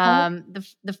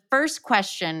 The first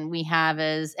question we have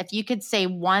is, if you could say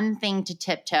one thing to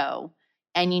Tiptoe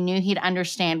and you knew he'd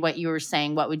understand what you were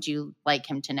saying, what would you like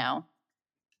him to know?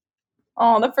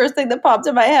 Oh, the first thing that popped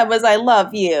in my head was, I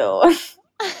love you.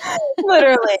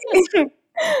 Literally.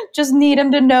 Just need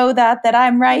him to know that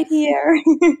I'm right here.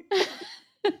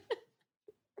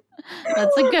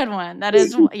 That's a good one. That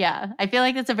is, yeah. I feel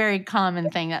like that's a very common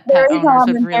thing that pet owners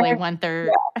would really want their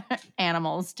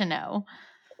animals to know.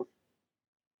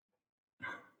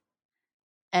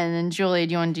 And then, Julie,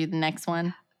 do you want to do the next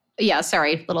one? Yeah,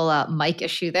 sorry, little mic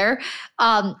issue there.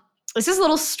 This is a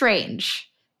little strange,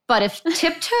 but if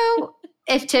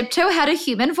Tiptoe had a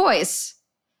human voice,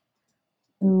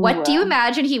 what do you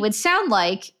imagine he would sound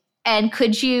like? And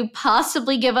could you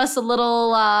possibly give us a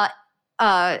little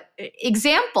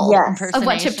example of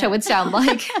what Tiptoe would sound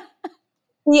like?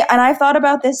 Yeah, and I thought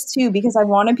about this too, because I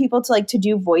wanted people to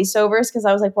do voiceovers, because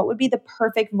I was like, what would be the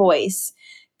perfect voice?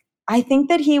 I think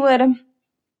that he would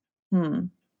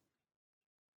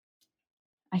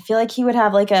I feel like he would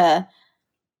have like a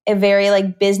very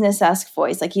like business-esque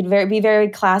voice. Like he'd be very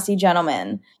classy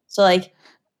gentleman. So like,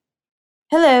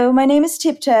 hello, my name is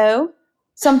Tiptoe.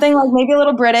 Something like maybe a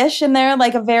little British in there,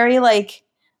 like a very like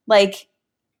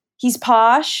he's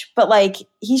posh, but like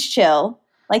he's chill.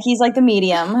 Like he's like the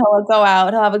medium. He'll go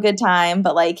out, he'll have a good time,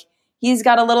 but like he's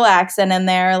got a little accent in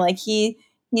there. Like he's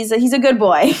a good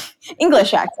boy.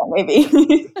 English accent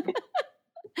maybe.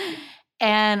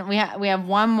 And we have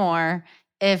one more.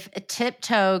 If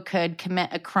Tiptoe could commit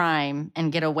a crime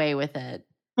and get away with it,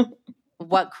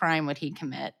 what crime would he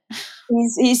commit?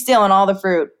 He's stealing all the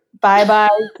fruit. Bye-bye,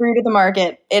 fruit at the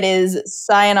market. It is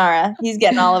sayonara. He's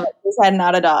getting all of it. He's heading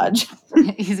out of Dodge.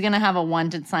 He's going to have a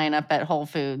wanted sign up at Whole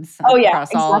Foods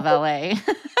across all of LA.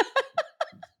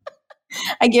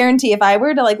 I guarantee if I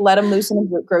were to like let him loose in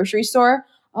a grocery store,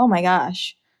 oh my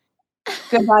gosh.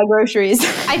 Goodbye groceries.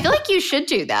 I feel like you should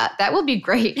do that. That will be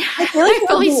great. I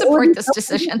fully support this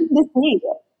decision.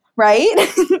 Right?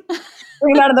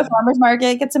 Bring him out of the farmer's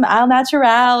market, get some al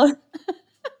natural.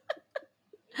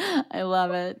 I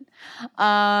love it.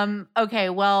 Okay,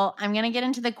 well, I'm going to get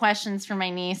into the questions for my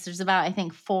niece. There's about, I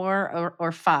think, 4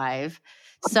 or 5.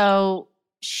 So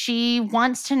she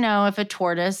wants to know if a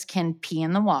tortoise can pee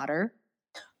in the water.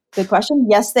 Good question.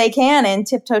 Yes, they can. And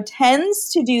Tiptoe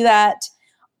tends to do that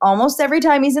almost every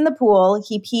time he's in the pool.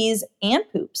 He pees and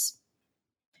poops.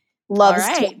 Loves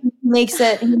to. He makes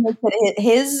it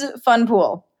his fun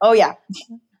pool. Oh, yeah.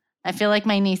 I feel like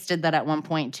my niece did that at one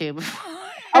point, too.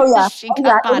 Oh, yeah. She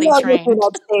got potty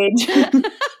trained.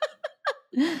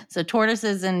 So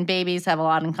tortoises and babies have a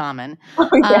lot in common. Oh,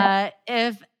 yeah.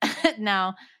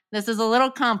 Now, this is a little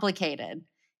complicated.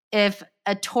 If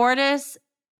a tortoise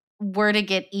were to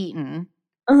get eaten,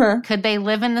 could they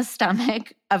live in the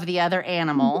stomach of the other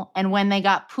animal? And when they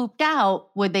got pooped out,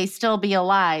 would they still be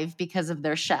alive because of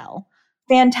their shell?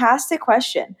 Fantastic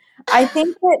question. I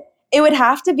think that it would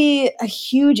have to be a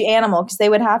huge animal, because they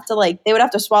would have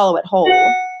to swallow it whole.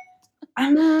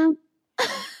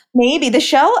 Maybe the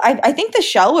shell. I think the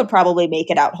shell would probably make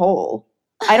it out whole.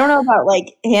 I don't know about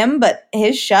like him, but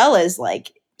his shell is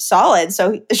like solid,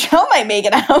 so the shell might make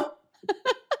it out.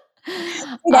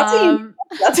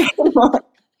 That's a good one.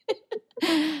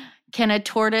 Can a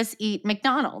tortoise eat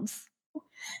McDonald's?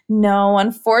 No,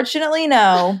 unfortunately,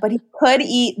 no. But he could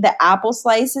eat the apple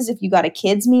slices if you got a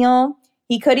kid's meal.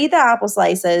 He could eat the apple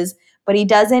slices, but he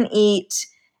doesn't eat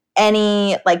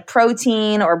any like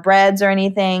protein or breads or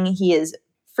anything. He is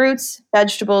fruits,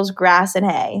 vegetables, grass, and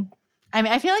hay. I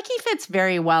mean, I feel like he fits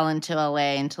very well into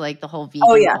LA, into like the whole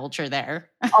vegan culture there.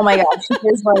 Oh my gosh, he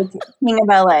is like king of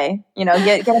LA. You know,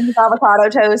 get him his avocado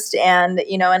toast and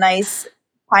a nice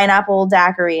pineapple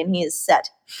daiquiri, and he is set.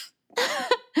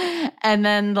 And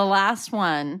then the last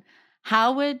one: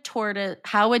 how would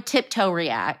Tiptoe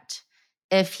react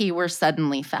if he were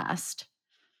suddenly fast?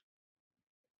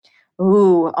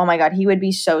 Ooh, oh my God, he would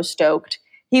be so stoked.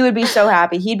 He would be so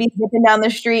happy. He'd be zipping down the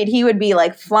street. He would be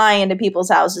like flying into people's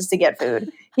houses to get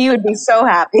food. He would be so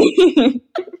happy.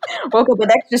 Woke up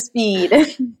with extra speed.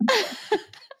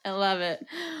 I love it.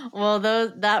 Well,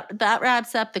 that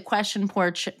wraps up the question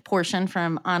portion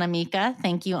from Anna Mika.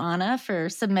 Thank you, Anna, for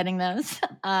submitting those.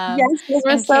 Yes, those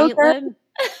were so good.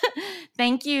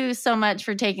 Thank you so much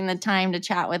for taking the time to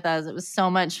chat with us. It was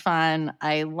so much fun.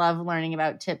 I love learning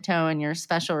about Tiptoe and your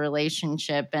special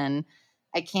relationship, and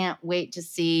I can't wait to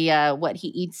see what he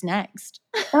eats next.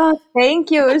 Oh, thank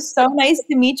you. It was so nice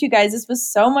to meet you guys. This was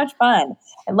so much fun.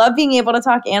 I love being able to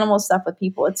talk animal stuff with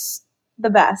people. It's the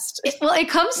best. It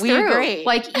comes We through. agree.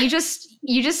 Like you just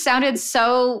sounded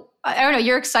so, I don't know,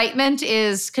 your excitement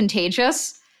is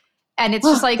contagious. And it's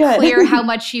just like good. clear how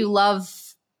much you love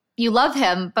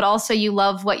him, but also you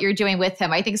love what you're doing with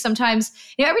him. I think sometimes,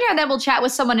 every now and then we'll chat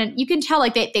with someone and you can tell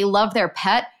like they love their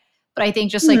pet. But I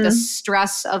think just like the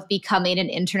stress of becoming an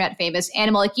internet famous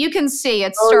animal, like you can see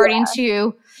it's starting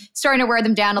to wear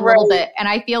them down a little bit. And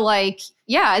I feel like,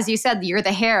 as you said, you're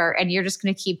the Hare and you're just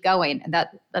going to keep going. And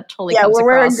that totally comes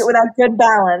across. We're with that good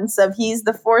balance of he's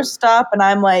the forced stop and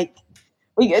I'm like,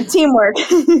 we get teamwork.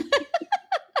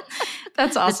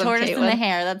 That's awesome, The tortoise Caitlin. and the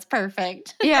hare. That's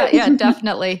perfect. Yeah,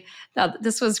 definitely. No,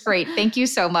 this was great. Thank you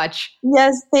so much.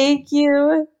 Yes, thank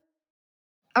you.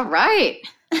 All right.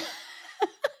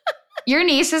 Your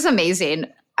niece is amazing.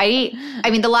 I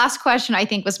mean, the last question I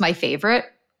think was my favorite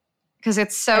because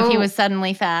it's so. If he was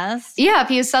suddenly fast? Yeah, if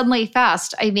he was suddenly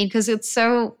fast. I mean, because it's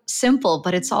so simple,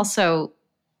 but it's also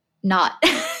not.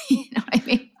 You know what I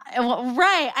mean? Well,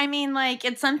 right. I mean, like,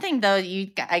 it's something, though,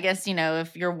 I guess,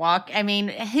 if you're I mean,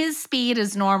 his speed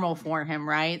is normal for him,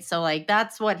 right? So, like,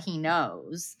 that's what he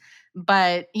knows.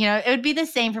 But, it would be the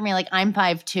same for me. Like, I'm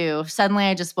 5'2". Suddenly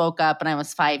I just woke up and I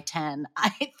was 5'10".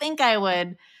 I think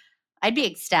I'd be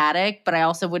ecstatic, but I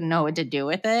also wouldn't know what to do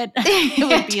with it. It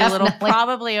would be a little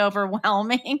probably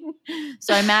overwhelming.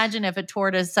 So I imagine if a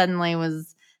tortoise suddenly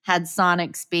had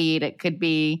sonic speed, it could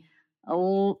be a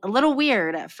little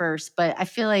weird at first, but I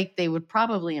feel like they would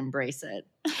probably embrace it.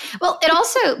 Well, it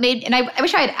also made, and I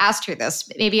wish I had asked her this,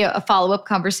 maybe a follow-up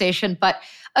conversation, but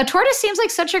a tortoise seems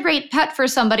like such a great pet for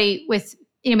somebody with,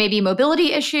 maybe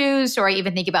mobility issues, or I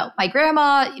even think about my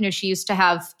grandma, she used to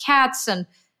have cats and,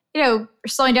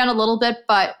 slowing down a little bit,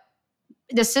 but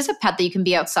this is a pet that you can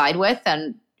be outside with,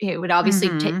 and it would obviously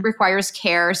requires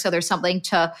care. So there's something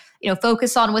to,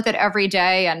 focus on with it every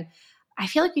day. And I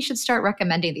feel like we should start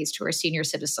recommending these to our senior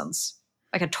citizens,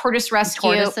 like a tortoise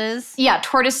rescue. Tortoises? Yeah,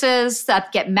 tortoises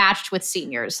that get matched with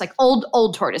seniors, like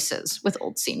old tortoises with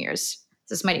old seniors.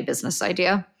 This is my new business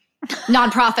idea,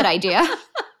 nonprofit idea.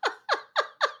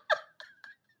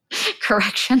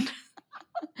 Correction.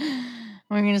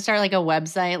 We're going to start like a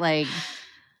website,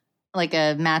 like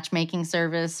a matchmaking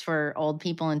service for old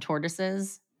people and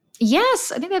tortoises.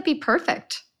 Yes, I think that'd be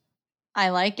perfect.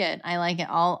 I like it.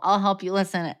 I'll help you.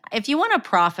 Listen, if you want to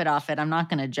profit off it, I'm not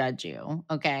going to judge you.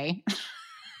 Okay.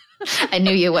 I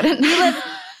knew you wouldn't.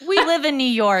 We live in New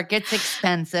York. It's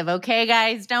expensive. Okay,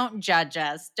 guys, don't judge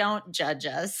us.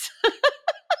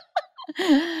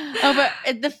 Oh, but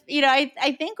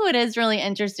I think what is really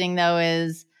interesting though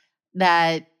is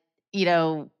that,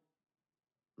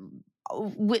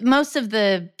 most of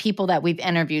the people that we've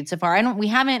interviewed so far, we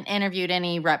haven't interviewed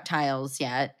any reptiles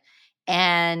yet.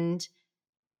 And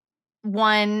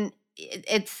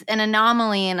it's an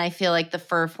anomaly in, I feel like, the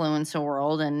furfluencer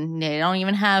world, and they don't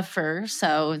even have fur.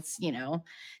 So it's,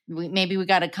 maybe we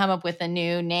got to come up with a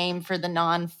new name for the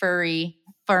non-furry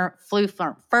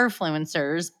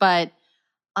furfluencers, but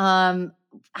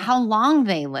how long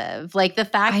they live. Like the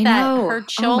fact that her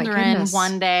children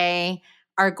one day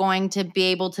are going to be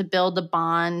able to build a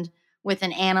bond with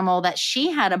an animal that she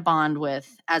had a bond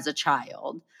with as a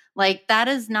child. Like that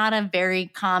is not a very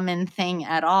common thing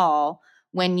at all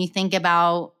when you think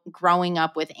about growing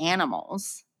up with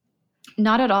animals.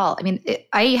 Not at all. I mean,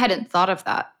 I hadn't thought of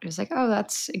that. It was like, oh,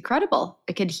 that's incredible.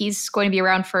 He's going to be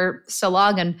around for so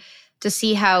long, and to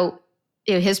see how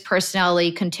his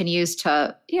personality continues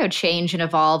to change and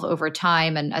evolve over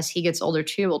time, and as he gets older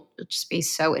too, will just be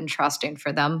so interesting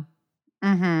for them.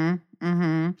 And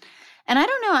I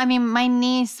don't know. I mean, my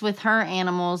niece with her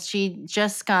animals, she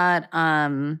just got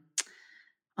oh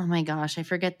my gosh, I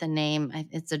forget the name.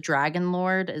 It's a dragon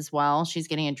lord as well. She's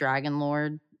getting a dragon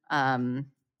lord.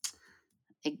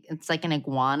 It's like an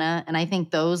iguana, and I think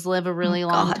those live a really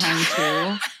long time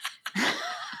too.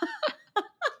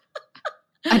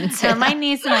 I didn't say my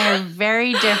niece and I are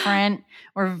very different.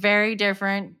 We're very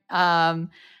different.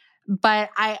 But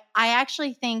I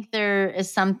actually think there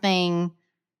is something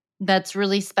that's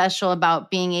really special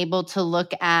about being able to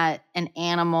look at an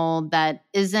animal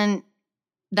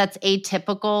that's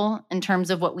atypical in terms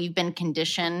of what we've been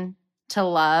conditioned to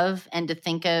love and to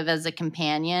think of as a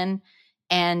companion,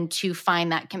 and to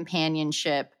find that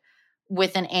companionship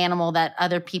with an animal that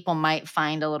other people might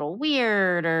find a little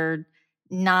weird or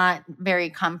not very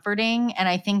comforting. And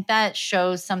I think that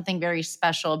shows something very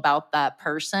special about that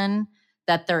person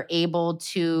that they're able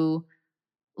to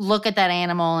look at that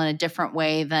animal in a different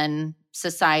way than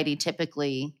society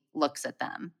typically looks at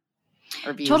them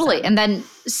or views Totally. them. And then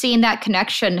seeing that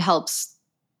connection helps,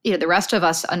 the rest of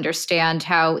us understand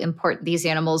how important these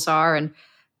animals are, and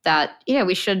that,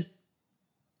 we should,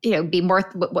 be more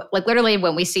like, literally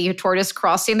when we see a tortoise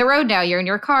crossing the road now, you're in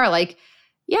your car, like,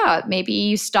 yeah, maybe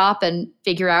you stop and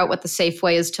figure out what the safe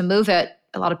way is to move it.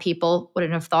 A lot of people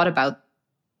wouldn't have thought about,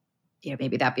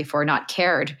 maybe that before, not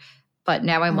cared. But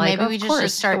now I'm like, maybe we just should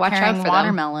start watch carrying out for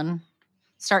watermelon. Them.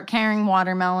 Start carrying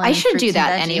watermelon. I should do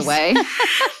that anyway.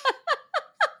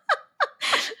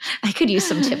 I could use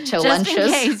some Tiptoe lunches.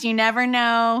 Just in case. You never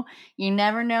know. You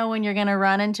never know when you're going to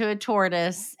run into a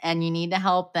tortoise and you need to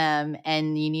help them,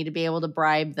 and you need to be able to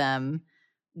bribe them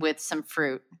with some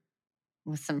fruit.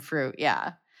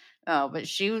 Yeah. Oh, but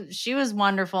she was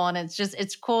wonderful, and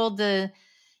it's cool to,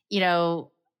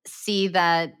 see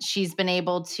that she's been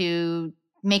able to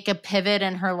make a pivot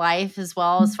in her life as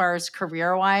well, as far as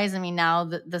career-wise. I mean,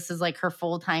 now this is like her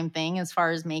full-time thing as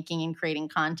far as making and creating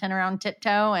content around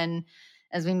Tiptoe. And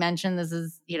as we mentioned, this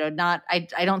is, not,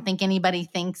 I don't think anybody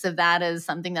thinks of that as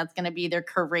something that's going to be their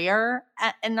career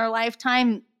in their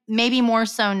lifetime. Maybe more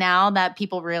so now that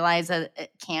people realize that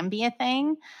it can be a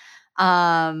thing.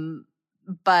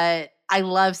 But I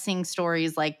love seeing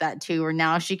stories like that too, where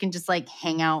now she can just like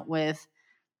hang out with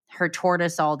her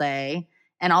tortoise all day,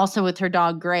 and also with her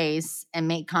dog Grace, and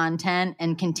make content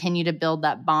and continue to build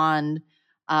that bond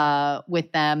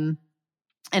with them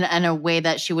in a way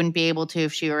that she wouldn't be able to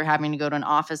if she were having to go to an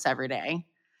office every day.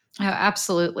 Oh,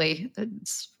 absolutely.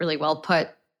 It's really well put.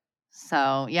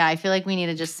 So, yeah, I feel like we need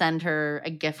to just send her a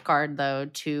gift card, though,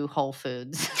 to Whole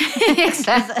Foods.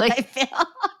 Exactly. I feel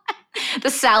the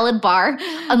salad bar,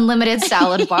 unlimited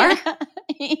salad bar.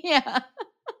 Yeah.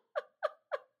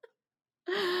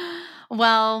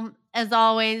 Well, as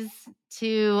always,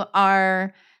 to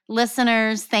our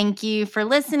listeners, thank you for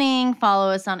listening.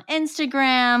 Follow us on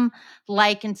Instagram,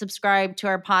 like and subscribe to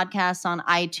our podcast on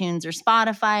iTunes or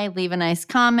Spotify. Leave a nice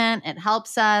comment. It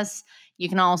helps us. You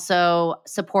can also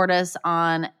support us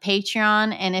on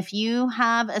Patreon. And if you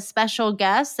have a special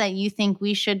guest that you think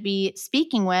we should be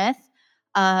speaking with,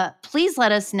 please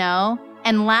let us know.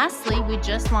 And lastly, we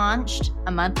just launched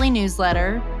a monthly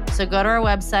newsletter. So go to our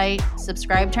website,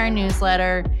 subscribe to our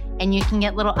newsletter, and you can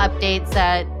get little updates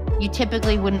that you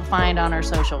typically wouldn't find on our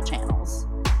social channels.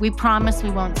 We promise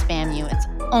we won't spam you. It's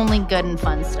only good and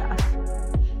fun stuff.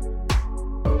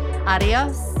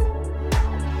 Adios.